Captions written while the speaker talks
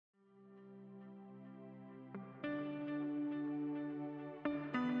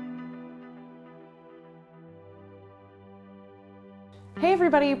Hey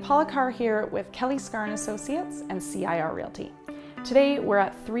everybody, Paula Khar here with Kelly, Skar & Associates and CIR Realty. Today we're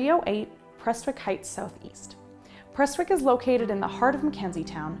at 308 Prestwick Heights Southeast. Prestwick is located in the heart of Mackenzie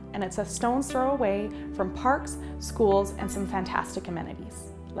Town, and it's a stone's throw away from parks, schools, and some fantastic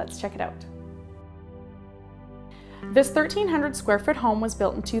amenities. Let's check it out. This 1,300 square foot home was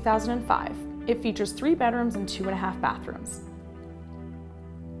built in 2005. It features 3 bedrooms and 2.5 bathrooms.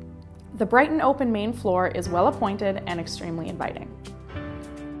 The bright and open main floor is well appointed and extremely inviting.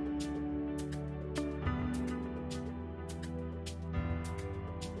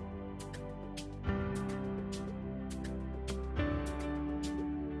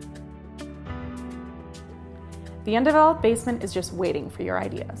 The undeveloped basement is just waiting for your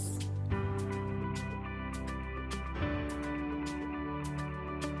ideas.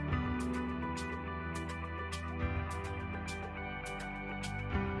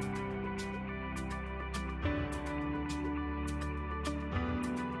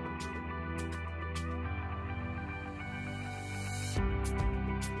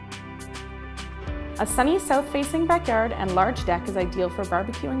 A sunny south-facing backyard and large deck is ideal for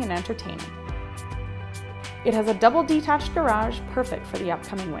barbecuing and entertaining. It has a double detached garage, perfect for the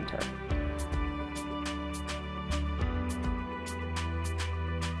upcoming winter.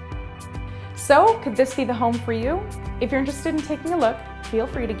 So, could this be the home for you? If you're interested in taking a look, feel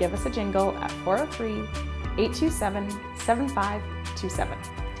free to give us a jingle at 403-827-7527.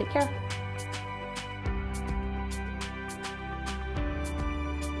 Take care.